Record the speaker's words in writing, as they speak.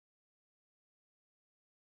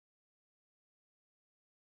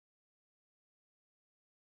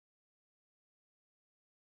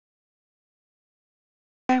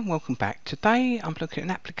And welcome back. Today I'm looking at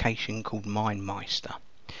an application called MindMeister.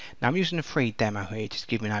 Now I'm using a free demo here, just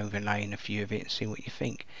giving an overlay in a few of it and see what you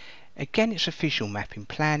think. Again, it's a visual mapping,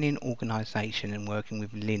 planning, organisation and working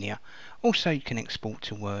with linear. Also you can export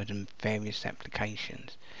to Word and various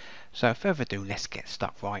applications. So without further ado, let's get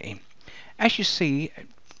stuck right in. As you see at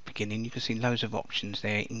the beginning, you can see loads of options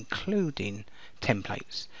there, including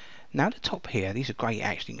templates. Now at the top here, these are great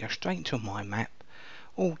actually. You can go straight into a mind map,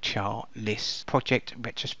 all chart, lists, project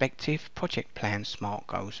retrospective, project plan, smart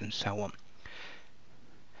goals and so on.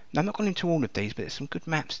 Now I'm not going into all of these, but there's some good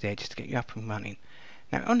maps there just to get you up and running.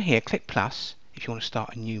 Now on here, click plus if you want to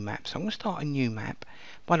start a new map. So I'm going to start a new map.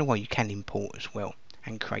 By the way, you can import as well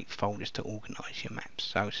and create folders to organise your maps.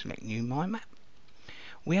 So select new My Map.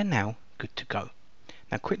 We are now good to go.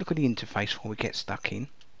 Now quick look at the interface before we get stuck in.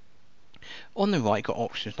 On the right, you've got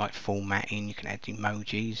options like formatting, you can add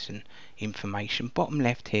emojis and information. Bottom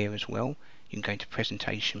left here as well, you can go into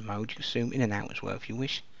presentation mode, you can zoom in and out as well if you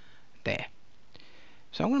wish. There.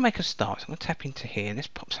 So I'm going to make a start, so I'm going to tap into here, let's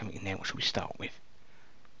pop something in there. What should we start with?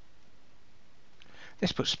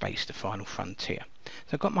 Let's put space to Final Frontier.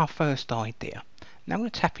 So I've got my first idea. Now I'm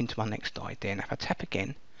going to tap into my next idea, and if I tap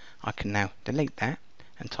again, I can now delete that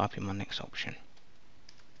and type in my next option.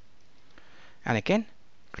 And again,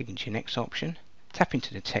 click into your next option, tap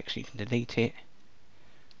into the text so you can delete it.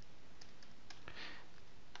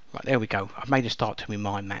 Right, there we go. I've made a start to my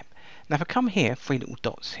mind map. Now if I come here, three little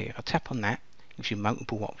dots here, if I tap on that, it gives you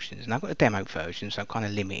multiple options. Now I've got a demo version, so I'm kind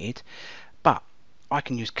of limited, but I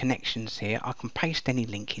can use connections here. I can paste any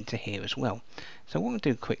link into here as well. So what I'm going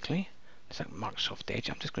to do quickly, so Microsoft Edge,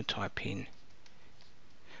 I'm just going to type in,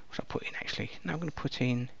 what should I put in actually? Now I'm going to put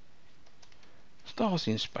in Stars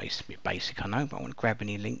in Space. A bit basic I know, but I want to grab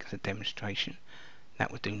any link as a demonstration.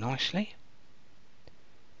 That would do nicely.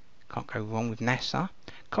 Can't go wrong with NASA.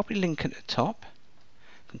 Copy link at the top,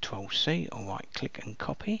 Control C or right click and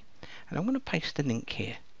copy, and I'm going to paste the link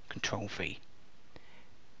here, Control V.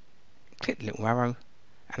 Click the little arrow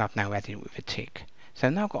and I've now added it with a tick. So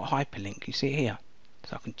now I've got a hyperlink, you see it here,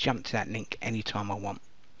 so I can jump to that link anytime I want.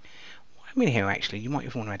 While I'm in here actually, you might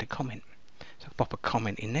even want to add a comment, so I'll pop a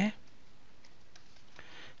comment in there.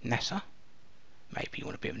 NASA, maybe you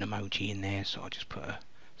want a bit of an emoji in there, so I'll just put a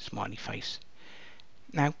smiley face.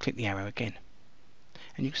 Now click the arrow again,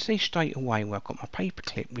 and you can see straight away where I've got my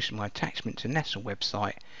paperclip, which is my attachment to NASA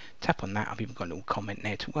website. Tap on that, I've even got a little comment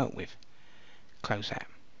there to work with. Close that.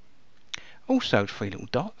 Also, three little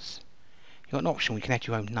dots, you've got an option where you can add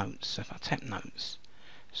your own notes. So if I tap notes,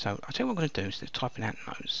 so I'll tell you what I'm going to do instead of typing out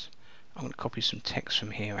notes, I'm going to copy some text from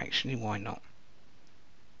here actually, why not?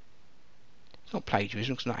 It's not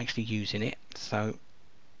plagiarism because I'm not actually using it, so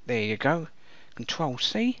there you go. Control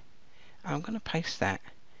C, and I'm going to paste that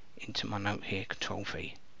into my note here, Control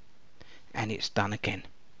V, and it's done again.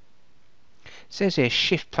 It says here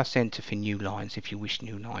Shift plus Enter for new lines if you wish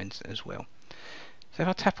new lines as well. So if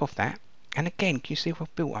I tap off that, and again, can you see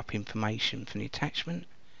we've built up information from the attachment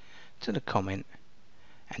to the comment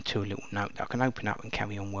and to a little note that I can open up and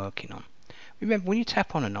carry on working on. Remember, when you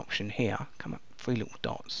tap on an option here, come up three little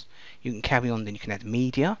dots, you can carry on, then you can add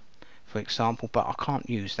media, for example, but I can't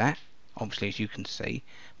use that, obviously, as you can see.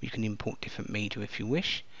 You can import different media if you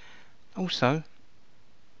wish. Also,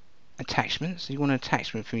 attachments, you want an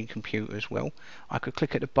attachment from your computer as well. I could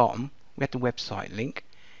click at the bottom, we had the website link,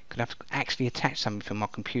 could have actually attach something from my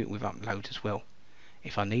computer with upload as well,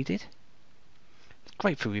 if I needed. It's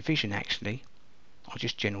great for revision actually, or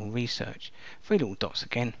just general research. Three little dots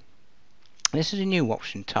again. This is a new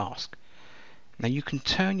option, task. Now you can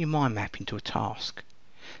turn your mind map into a task.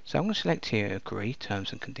 So I'm going to select here agree,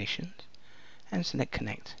 terms and conditions, and select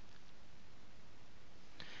connect.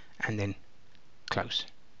 And then close.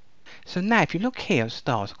 So now if you look here at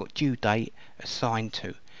stars, I've got due date assigned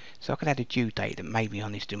to. So I can add a due date that maybe I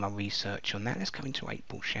need to do my research on that. Let's go into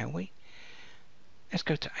April, shall we? Let's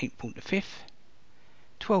go to April the 5th.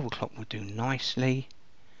 12 o'clock will do nicely.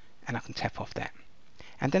 And I can tap off that.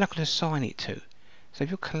 And then I can assign it to. So if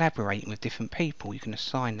you're collaborating with different people, you can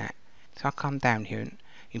assign that. So I'll come down here and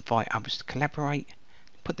invite others to collaborate.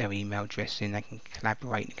 Put their email address in, they can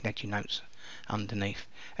collaborate and can add your notes underneath.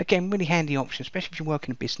 Again, really handy option, especially if you work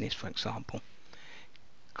in a business, for example.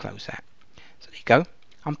 Close that. So there you go.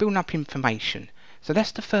 I'm building up information. So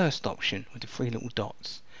that's the first option with the three little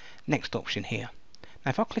dots. Next option here.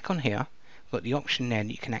 Now if I click on here, I've got the option there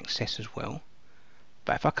that you can access as well.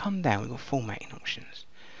 But if I come down, we've got formatting options.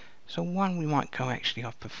 So one we might go, actually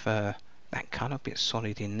I prefer that colour, a bit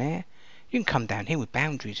solid in there. You can come down here with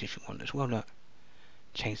boundaries if you want as well. Look,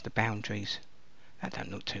 change the boundaries. That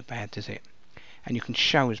don't look too bad, does it? and you can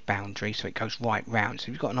show as boundary so it goes right round. So if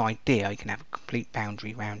you've got an idea, you can have a complete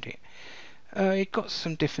boundary around it. You've got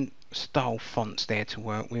some different style fonts there to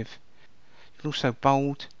work with. You can also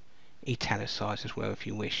bold, italicise as well if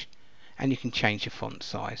you wish, and you can change your font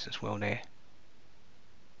size as well there.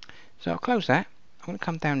 So I'll close that. I'm going to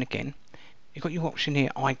come down again. You've got your option here,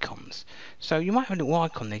 icons. So you might have a little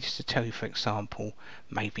icon there just to tell you, for example,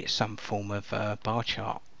 maybe it's some form of bar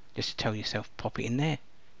chart, just to tell yourself pop it in there.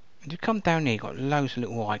 And you come down here, you've got loads of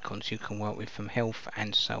little icons you can work with from health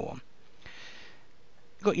and so on.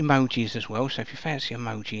 You've got your emojis as well, so if you fancy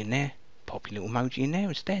emoji in there, pop your little emoji in there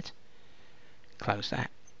instead. Close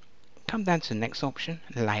that. Come down to the next option,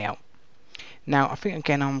 layout. Now I think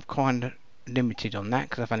again I'm kind of limited on that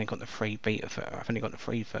because I've only got the free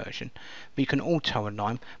version, but you can auto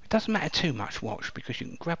align. It doesn't matter too much, watch, because you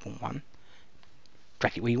can grab on one,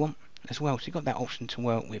 drag it where you want as well, so you've got that option to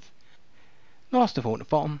work with. Last of all, at the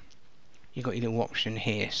bottom you've got your little option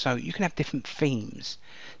here, so you can have different themes.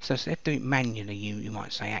 So instead of doing it manually, you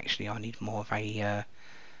might say, actually I need more of a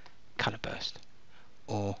colour burst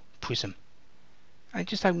or prism, and it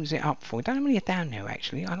just opens it up for you. Don't know when you're down there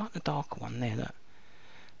actually. I like the darker one there, look.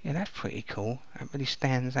 Yeah, that's pretty cool. That really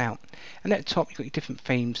stands out. And at the top, you've got your different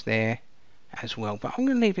themes there as well. But I'm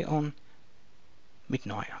going to leave it on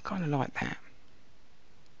midnight. I kind of like that.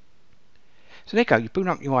 So there you go. You boot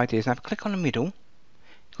up your ideas. Now, if I click on the middle,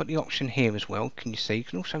 you've got the option here as well. Can you see? You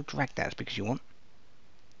can also drag that as big as you want.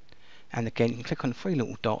 And again, you can click on the three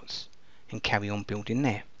little dots and carry on building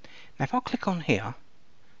there. Now, if I click on here,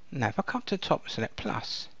 now if I come to the top and select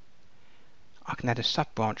plus, I can add a sub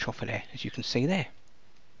branch off of there, as you can see there.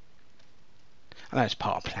 I know it's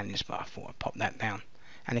part of planners, but I thought I'd pop that down.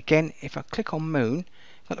 And again, if I click on moon,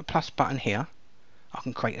 got the plus button here, I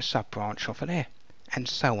can create a sub branch off of there, and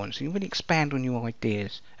so on. So you really expand on your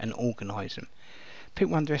ideas and organise them.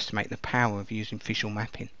 People underestimate the power of using visual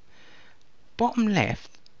mapping. Bottom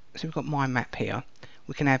left, so we've got my map here,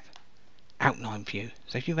 we can have outline view.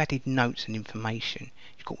 So if you've added notes and information,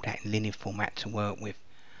 you've got that in linear format to work with.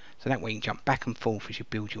 So that way you can jump back and forth as you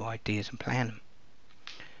build your ideas and plan them.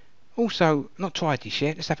 Also, not tried this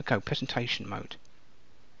yet, let's have a go, presentation mode.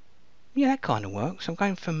 Yeah, that kind of works. I'm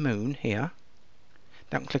going for moon here.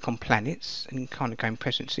 Then click on planets and you can kind of go in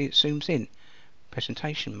present, see it zooms in.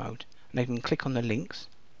 Presentation mode. And then you can click on the links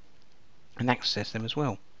and access them as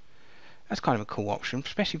well. That's kind of a cool option,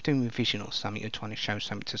 especially if you're doing revision or something, you're trying to show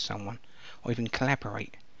something to someone, or even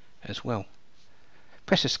collaborate as well.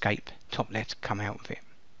 Press escape, top left, come out of it.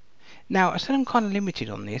 Now, I said I'm kind of limited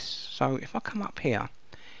on this, so if I come up here,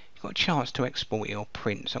 got a chance to export it or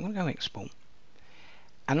print, so I'm going to go export,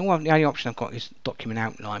 and the only option I've got is document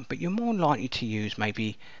outline, but you're more likely to use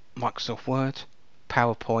maybe Microsoft Word,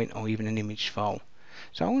 PowerPoint, or even an image file.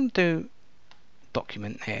 So I'm going to do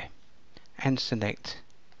document there and select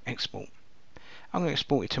export. I'm going to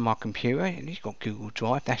export it to my computer, and you've got Google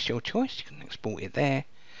Drive, that's your choice, you can export it there.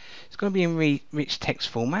 It's going to be in rich text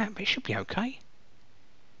format, but it should be okay.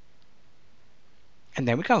 And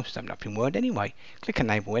there we go, it's opened up in Word anyway. Click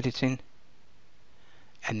Enable Editing.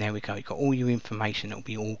 And there we go, you've got all your information that will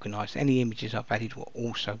be organised. Any images I've added will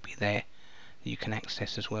also be there that you can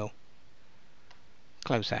access as well.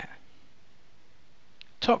 Close that.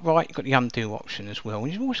 Top right, you've got the undo option as well.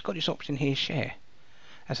 And you've also got this option here, share.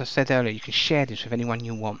 As I said earlier, you can share this with anyone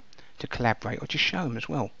you want to collaborate or just show them as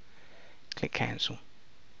well. Click cancel.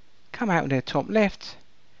 Come out of there top left,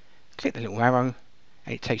 click the little arrow,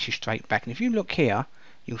 and it takes you straight back. And if you look here,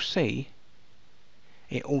 you'll see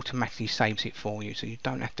it automatically saves it for you, so you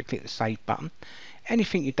don't have to click the save button.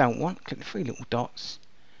 Anything you don't want, click the three little dots.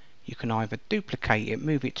 You can either duplicate it,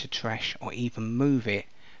 move it to trash, or even move it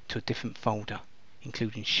to a different folder,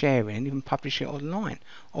 including sharing and even publish it online.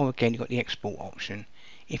 Or again, you've got the export option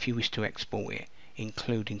if you wish to export it,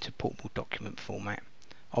 including to portable document format.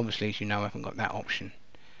 Obviously, as you know, I haven't got that option.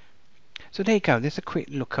 So there you go, there's a quick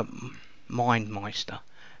look at MindMeister.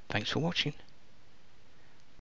 Thanks for watching.